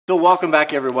So welcome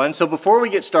back everyone. So before we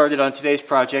get started on today's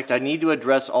project, I need to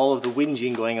address all of the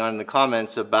whinging going on in the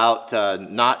comments about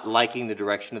not liking the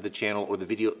direction of the channel or the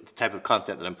video, the type of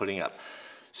content that I'm putting up.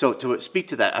 So to speak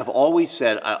to that, I've always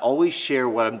said I always share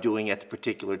what I'm doing at the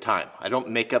particular time. I don't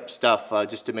make up stuff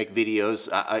just to make videos.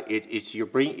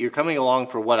 You're coming along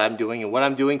for what I'm doing, and what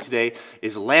I'm doing today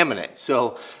is laminate.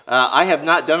 So I have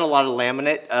not done a lot of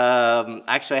laminate.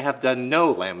 Actually, I have done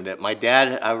no laminate. My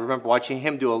dad, I remember watching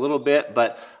him do a little bit,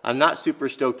 but I'm not super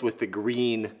stoked with the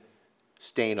green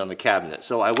stain on the cabinet.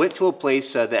 So I went to a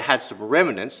place that had some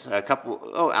remnants, a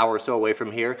hour or so away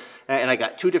from here, and I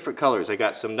got two different colors. I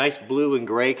got some nice blue and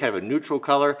gray, kind of a neutral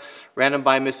color, ran them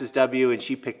by Mrs. W, and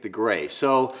she picked the gray.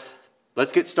 So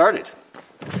let's get started.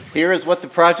 Here is what the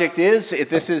project is.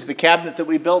 This is the cabinet that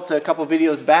we built a couple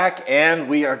videos back, and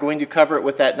we are going to cover it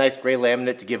with that nice gray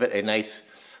laminate to give it a nice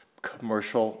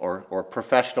commercial or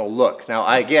professional look. Now,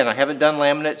 I haven't done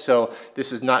laminate, so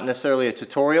this is not necessarily a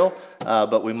tutorial,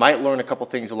 but we might learn a couple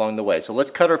things along the way. So let's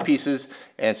cut our pieces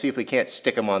and see if we can't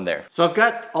stick them on there. So I've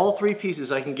got all three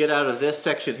pieces I can get out of this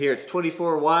section here. It's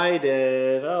 24 wide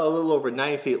and a little over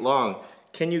 9 feet long.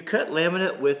 Can you cut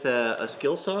laminate with a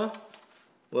skill saw?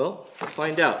 Well, we'll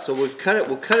find out. So we'll cut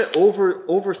it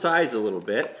oversized a little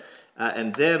bit,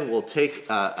 and then we'll take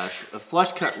a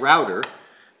flush cut router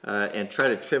and try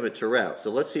to trim it to route. So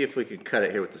let's see if we can cut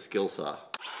it here with the skill saw.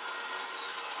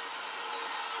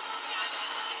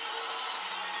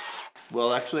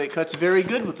 Well, actually it cuts very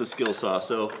good with the skill saw,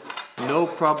 so no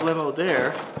problemo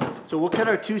there. So we'll cut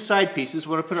our two side pieces.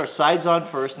 We're going to put our sides on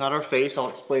first, not our face. I'll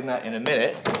explain that in a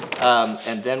minute.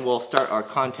 And then we'll start our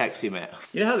contact cement.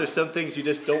 You know how there's some things you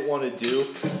just don't want to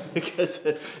do because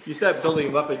you start building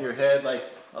them up in your head like,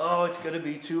 oh, it's going to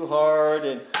be too hard,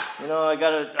 and you know, I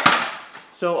gotta...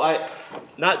 So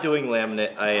not doing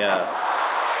laminate,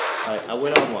 I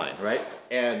went online, right?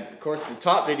 And of course the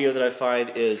top video that I find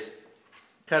is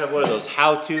kind of one of those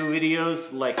how-to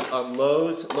videos, like on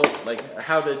Lowe's, like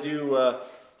how to do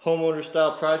homeowner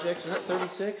style projects. Is that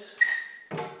 36?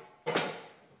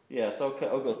 Yeah, so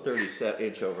I'll go 37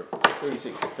 inch over,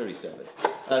 36 to 37.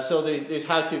 So there's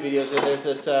how-to videos, and there's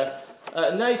this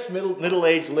a nice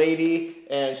middle-aged lady,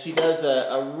 and she does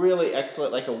a really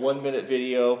excellent, like a 1-minute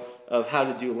video of how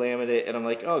to do laminate, and I'm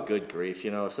like, oh, good grief,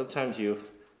 you know, sometimes you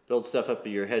build stuff up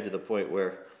in your head to the point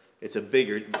where it's a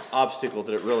bigger obstacle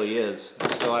than it really is.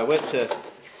 So I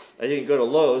didn't go to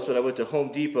Lowe's, but I went to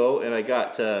Home Depot, and I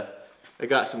got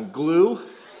some glue,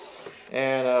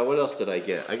 and what else did I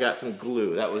get? I got some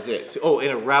glue, that was it. So, oh, and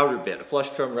a router bit, a flush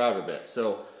trim router bit.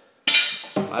 So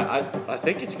I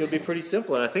think it's going to be pretty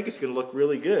simple, and I think it's going to look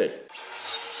really good.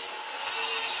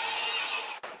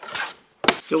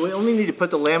 So we only need to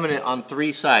put the laminate on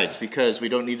 3 sides because we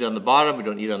don't need it on the bottom, we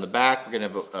don't need it on the back. We're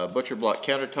going to have a butcher block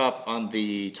countertop on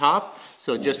the top,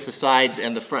 so just the sides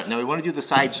and the front. Now we want to do the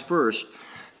sides first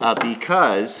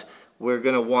because we're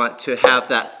going to want to have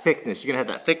that thickness. You're going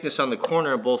to have that thickness on the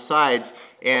corner on both sides,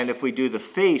 and if we do the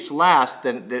face last,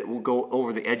 then it will go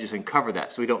over the edges and cover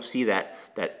that, so we don't see that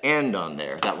end on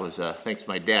there. That was thanks to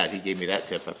my dad. He gave me that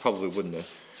tip. I probably wouldn't have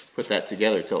put that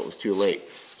together till it was too late.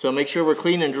 So make sure we're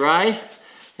clean and dry.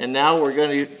 And now we're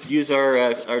going to use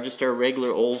our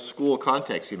regular old school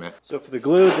contact cement. So for the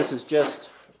glue, this is just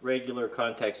regular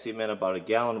contact cement, about 1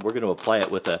 gallon. We're going to apply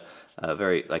it with a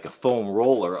foam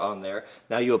roller on there.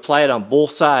 Now you apply it on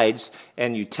both sides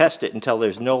and you test it until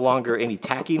there's no longer any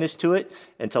tackiness to it,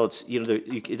 until it's, you know,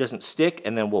 it doesn't stick,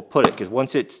 and then we'll put it, because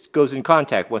once it goes in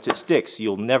contact, once it sticks,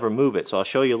 you'll never move it. So I'll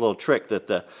show you a little trick that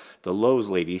the Lowe's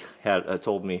lady had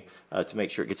told me to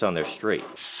make sure it gets on there straight.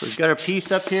 So we've got our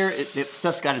piece up here.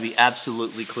 Stuff's got to be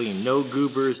absolutely clean. No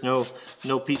goobers,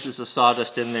 no pieces of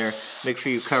sawdust in there. Make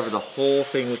sure you cover the whole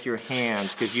thing with your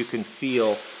hands, because you can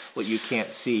feel what you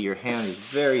can't see. Your hand is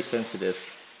very sensitive.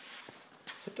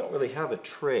 I don't really have a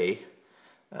tray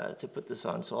to put this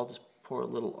on, so I'll just pour a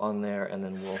little on there, and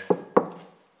then we'll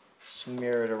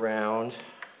smear it around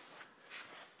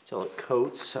until it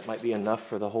coats. That might be enough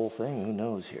for the whole thing. Who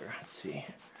knows here? Let's see.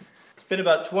 It's been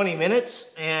about 20 minutes,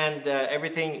 and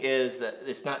everything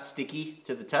it's not sticky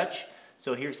to the touch.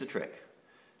 So here's the trick.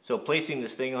 So placing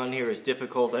this thing on here is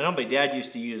difficult. I know my dad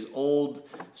used to use old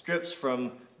strips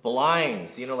from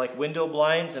blinds, you know, like window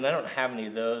blinds, and I don't have any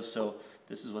of those. So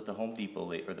this is what the Home Depot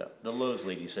lady, or the Lowe's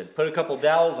lady said. Put a couple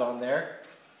dowels on there,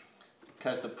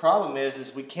 because the problem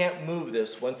is we can't move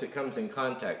this once it comes in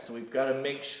contact. So we've got to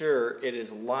make sure it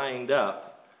is lined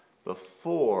up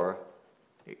before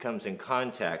it comes in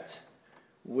contact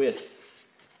with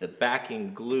the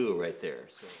backing glue right there.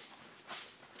 So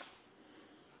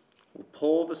we'll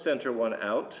pull the center one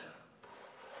out.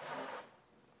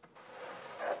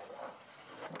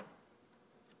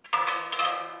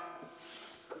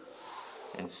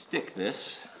 stick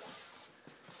this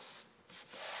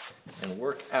and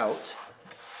work out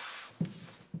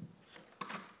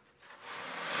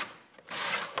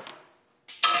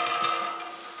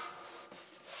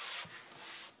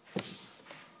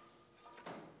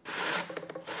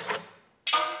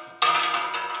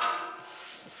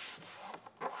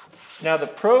Now the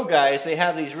pro guys, they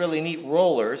have these really neat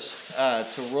rollers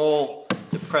to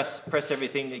press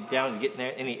everything down and get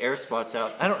any air spots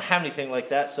out. I don't have anything like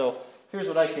that, so here's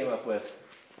what I came up with.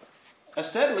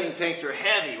 Acetylene tanks are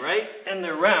heavy, right? And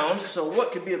they're round, so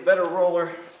what could be a better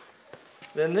roller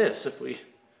than this if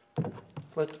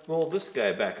let's roll this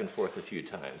guy back and forth a few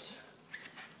times.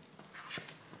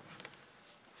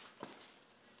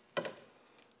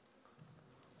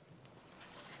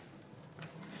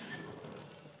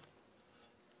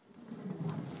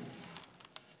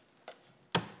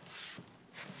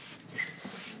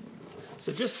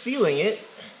 So just feeling it,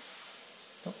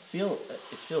 it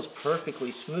feels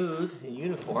perfectly smooth and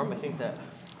uniform. I think that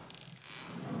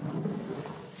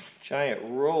giant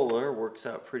roller works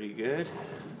out pretty good.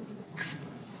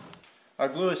 Our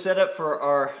glue is set up for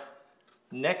our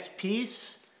next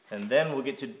piece, and then we'll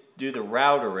get to do the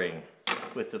routering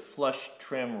with the flush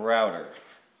trim router.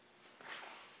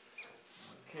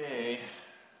 Okay.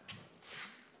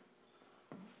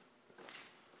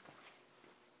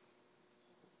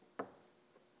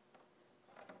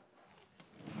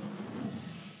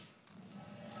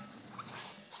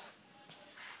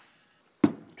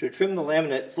 To trim the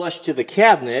laminate flush to the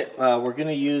cabinet, we're going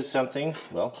to use something,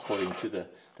 well, according to the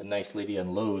nice lady on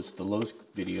the Lowe's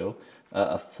video,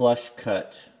 a flush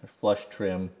cut, or flush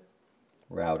trim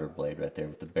router blade right there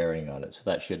with the bearing on it. So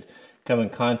that should come in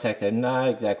contact. I'm not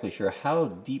exactly sure how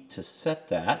deep to set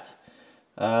that.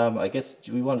 I guess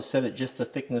we want to set it just the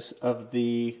thickness of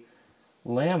the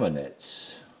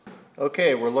laminate.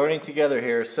 Okay, we're learning together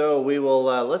here, so we will,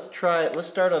 let's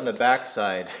start on the back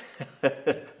side,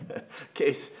 in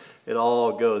case it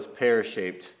all goes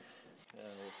pear-shaped. And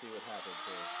we'll see what happens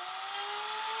here.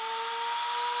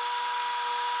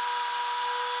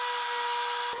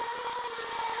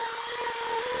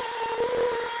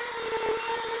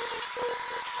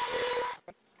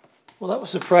 Well, that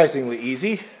was surprisingly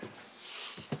easy.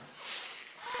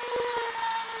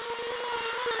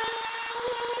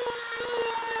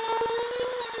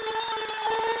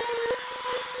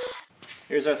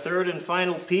 Here's our third and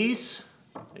final piece.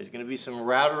 There's going to be some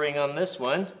routering on this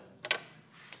one.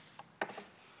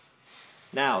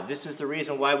 Now, this is the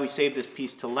reason why we saved this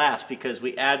piece to last, because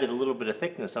we added a little bit of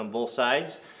thickness on both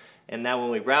sides, and now when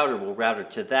we router, we'll router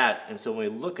to that, and so when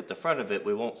we look at the front of it,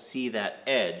 we won't see that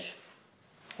edge.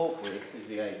 Hopefully, is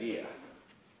the idea.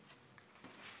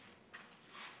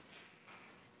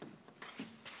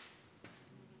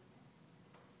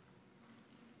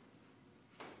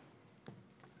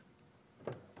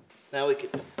 Now we can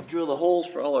drill the holes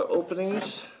for all our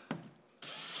openings.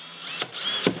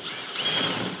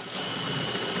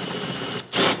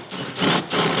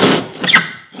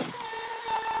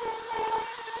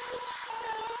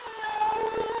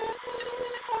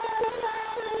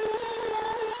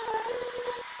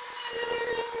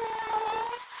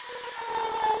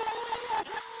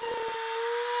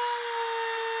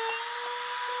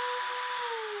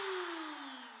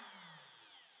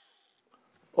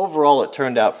 Overall, it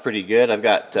turned out pretty good. I've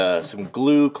got some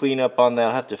glue cleanup on that.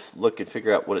 I'll have to look and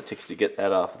figure out what it takes to get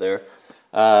that off there.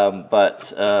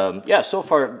 Yeah, so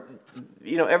far,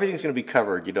 you know, everything's going to be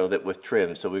covered, you know, that with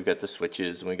trim. So we've got the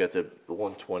switches, and we got the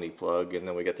 120 plug, and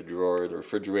then we got the drawer, the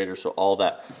refrigerator. So all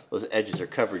that, those edges are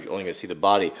covered. You're only going to see the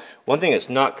body. One thing that's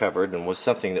not covered, and was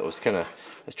something that was I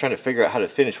was trying to figure out how to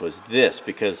finish, was this,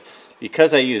 because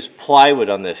I used plywood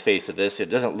on the face of this, it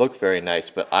doesn't look very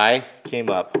nice, but I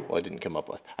didn't come up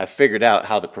with, I figured out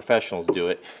how the professionals do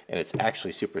it, and it's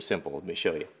actually super simple. Let me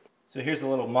show you. So here's a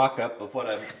little mock-up of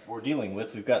what we're dealing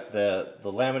with. We've got the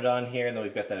laminate on here, and then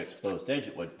we've got that exposed edge.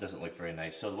 It doesn't look very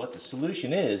nice. So what the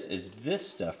solution is this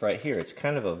stuff right here. It's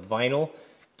kind of a vinyl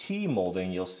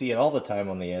T-molding. You'll see it all the time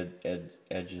on the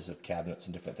edges of cabinets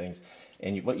and different things.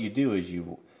 And what you do is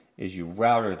you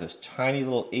router this tiny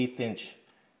little 1/8 inch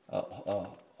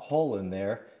hole in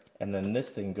there, and then this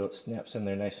thing snaps in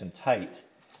there nice and tight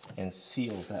and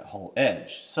seals that whole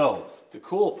edge. So the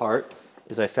cool part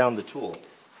is I found the tool.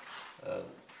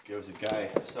 There was a guy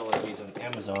selling these on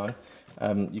Amazon.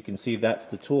 You can see that's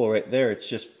the tool right there.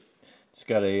 It's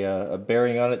got a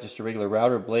bearing on it, just a regular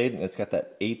router blade, and it's got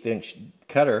that 1/8 inch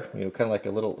cutter. You know, kind of like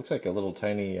looks like a little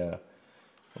tiny. What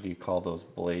do you call those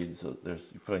blades? You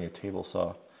put on your table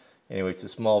saw. Anyway, it's a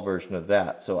small version of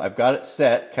that. So I've got it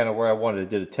set kind of where I wanted. I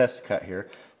did a test cut here.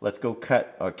 Let's go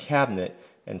cut our cabinet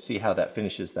and see how that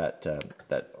finishes that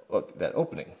that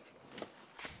opening.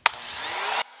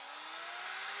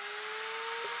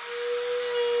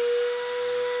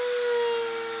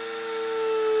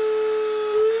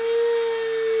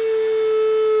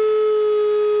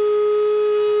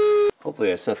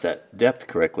 Hopefully I set that depth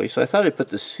correctly. So I thought I'd put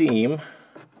the seam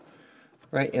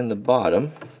right in the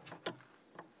bottom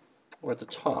or the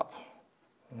top.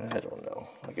 I don't know.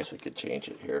 I guess we could change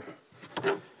it here.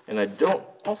 And I don't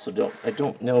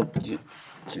know,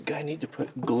 does the guy need to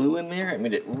put glue in there? I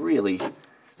mean,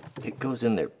 it goes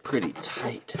in there pretty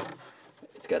tight.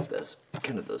 It's got this,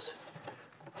 kind of those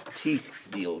teeth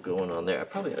deal going on there. I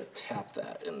probably ought to tap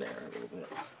that in there a little bit.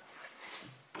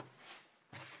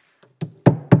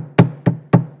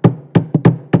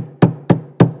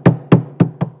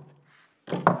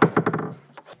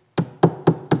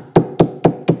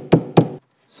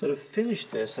 So to finish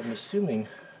this, I'm assuming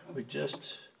we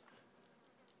just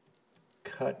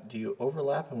cut. Do you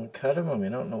overlap them and cut them? I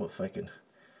mean, I don't know if I can,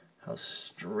 how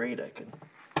straight I can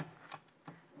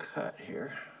cut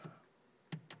here.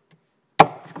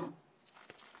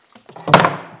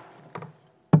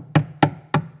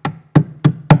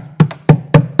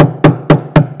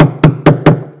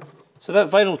 So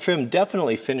that vinyl trim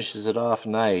definitely finishes it off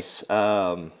nice.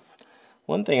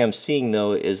 One thing I'm seeing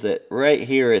though is that right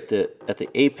here at the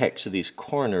apex of these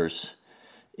corners,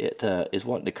 it is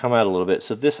wanting to come out a little bit.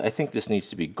 So this, I think this needs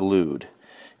to be glued.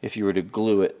 If you were to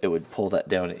glue it, it would pull that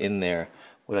down in there.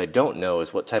 What I don't know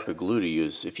is what type of glue to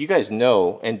use. If you guys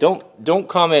know, and don't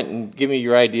comment and give me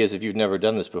your ideas if you've never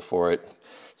done this before.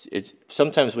 It's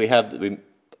sometimes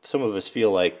some of us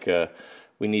feel like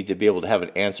we need to be able to have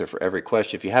an answer for every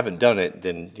question. If you haven't done it,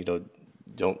 then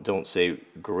don't say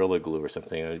Gorilla Glue or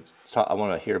something. I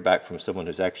want to hear back from someone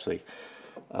who's actually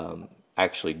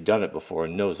done it before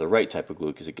and knows the right type of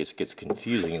glue, because it gets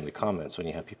confusing in the comments when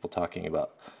you have people talking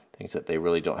about things that they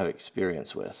really don't have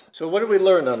experience with. So what did we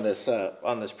learn on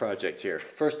this project here?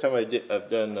 First time I've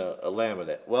done a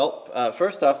laminate. Well,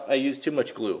 first off, I used too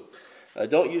much glue.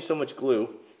 Don't use so much glue,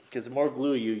 because the more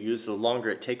glue you use, the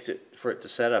longer it takes for it to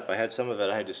set up. I had some of it,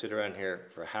 I had to sit around here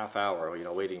for a half hour,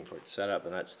 waiting for it to set up,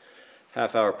 and that's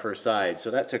half hour per side,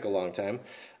 so that took a long time.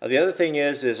 The other thing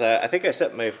is I think I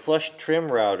set my flush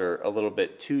trim router a little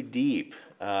bit too deep,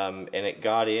 and it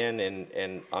got in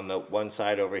and on the one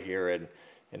side over here and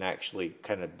actually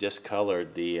kind of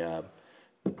discolored the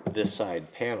this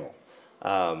side panel,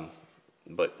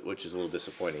 which is a little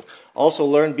disappointing. Also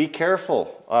learn, be careful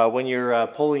when you're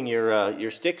pulling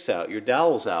your sticks out, your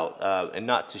dowels out, and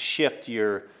not to shift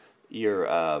your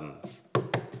laminate.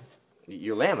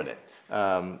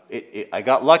 I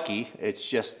got lucky. It's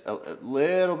just a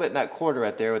little bit in that corner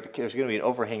right there. There's going to be an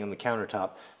overhang on the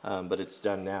countertop, but it's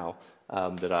done now. I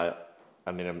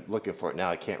mean, I'm looking for it now.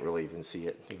 I can't really even see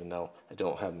it, even though I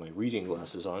don't have my reading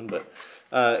glasses on. But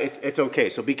it's okay.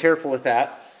 So be careful with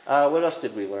that. What else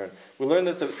did we learn? We learned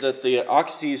that the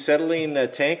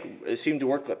oxyacetylene tank seemed to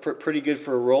work pretty good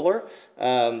for a roller.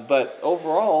 But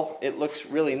overall, it looks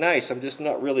really nice. I'm just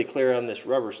not really clear on this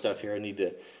rubber stuff here. I need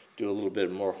to do a little bit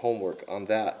more homework on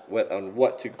that, on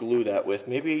what to glue that with.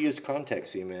 Maybe I use contact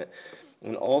cement.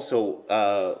 And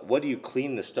also, what do you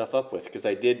clean the stuff up with? Because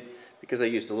I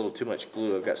used a little too much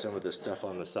glue, I've got some of this stuff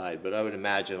on the side, but I would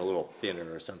imagine a little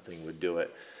thinner or something would do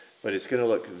it. But it's going to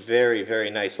look very, very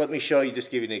nice. Let me show you,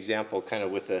 just give you an example, kind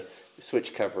of with the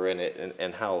switch cover in it,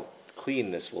 and how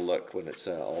clean this will look when it's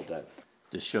all done.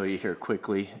 Just show you here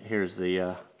quickly. Here's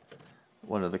the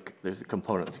there's the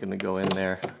component that's going to go in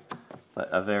there. But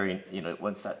a very,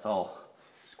 once that's all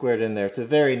squared in there, it's a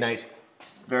very nice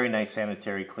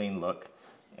sanitary, clean look.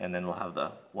 And then we'll have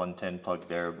the 110 plug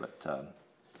there, but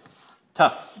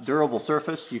tough, durable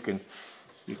surface. You can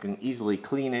easily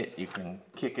clean it. You can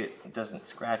kick it. It doesn't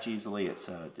scratch easily. It's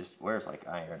just wears like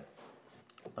iron.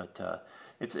 But I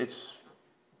think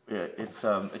it's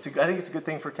a good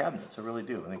thing for cabinets. I really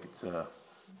do. I think it's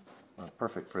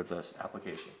perfect for this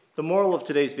application. The moral of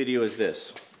today's video is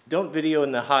this. Don't video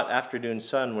in the hot afternoon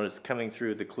sun when it's coming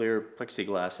through the clear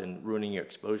plexiglass and ruining your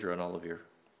exposure on all of your...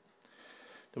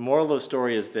 The moral of the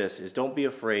story is this, is don't be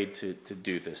afraid to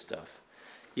do this stuff.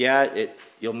 Yeah,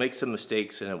 you'll make some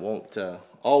mistakes and it won't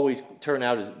always turn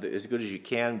out as good as you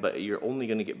can, but you're only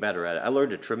going to get better at it. I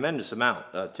learned a tremendous amount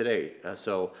today,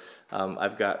 so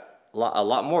I've got a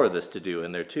lot more of this to do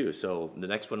in there too. So the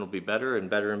next one will be better and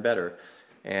better and better,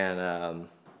 and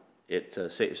it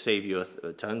save you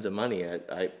tons of money.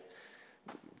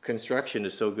 Construction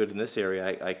is so good in this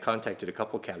area. I contacted a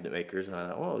couple cabinet makers, and I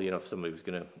thought, well, if somebody was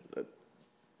going to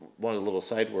want a little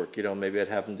side work, maybe I'd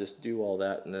have them just do all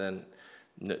that, and then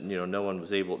no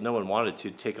one wanted to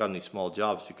take on these small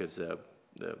jobs because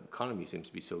the economy seems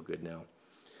to be so good now.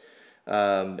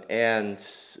 And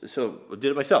so I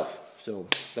did it myself. So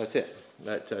that's it.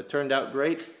 That turned out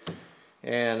great,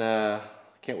 and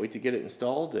can't wait to get it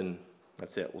installed, and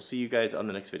that's it. We'll see you guys on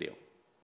the next video.